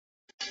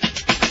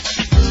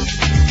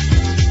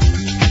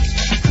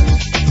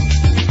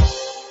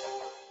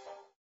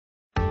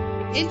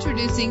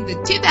Introducing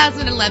the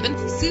 2011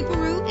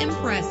 Subaru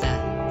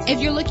Impreza.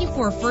 If you're looking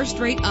for a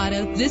first-rate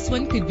auto, this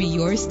one could be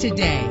yours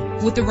today.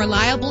 With a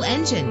reliable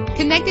engine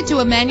connected to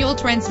a manual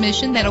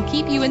transmission that'll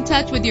keep you in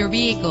touch with your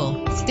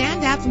vehicle.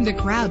 Stand out from the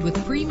crowd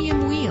with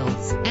premium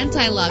wheels.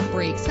 Anti-lock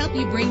brakes help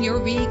you bring your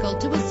vehicle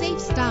to a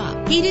safe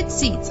stop. Heated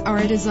seats are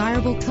a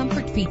desirable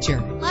comfort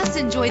feature. Plus,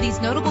 enjoy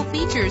these notable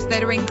features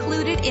that are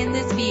included in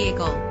this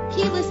vehicle: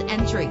 keyless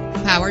entry,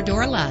 power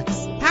door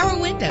locks, power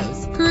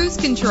windows, cruise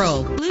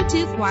control,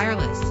 Bluetooth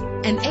wireless,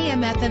 and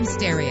AM/FM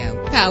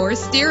stereo, power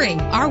steering.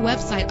 Our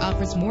website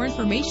offers more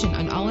information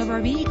on all of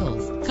our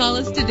vehicles. Call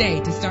us today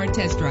to start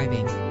test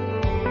driving.